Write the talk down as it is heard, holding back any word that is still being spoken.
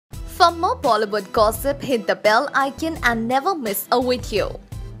For more Bollywood gossip, hit the bell icon and never miss a video.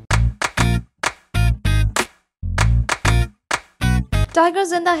 Tiger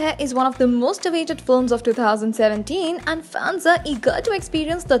Zinda Hai is one of the most awaited films of 2017 and fans are eager to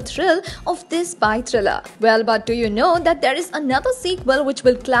experience the thrill of this spy thriller. Well, but do you know that there is another sequel which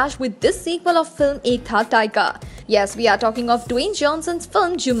will clash with this sequel of film Ek Tha Tiger? Yes, we are talking of Dwayne Johnson's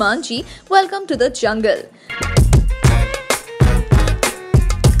film Jumanji, Welcome to the Jungle.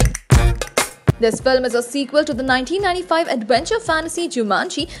 This film is a sequel to the 1995 adventure fantasy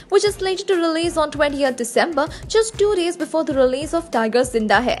Jumanji, which is slated to release on 20th December, just 2 days before the release of Tiger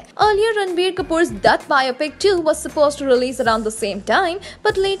Zinda Hai. Earlier, Ranbir Kapoor's That biopic too was supposed to release around the same time,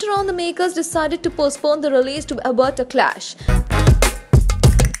 but later on the makers decided to postpone the release to avert a clash.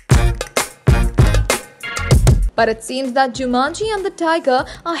 But it seems that Jumanji and the Tiger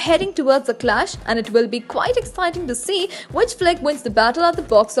are heading towards a clash, and it will be quite exciting to see which flick wins the battle at the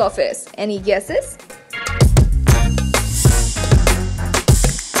box office. Any guesses?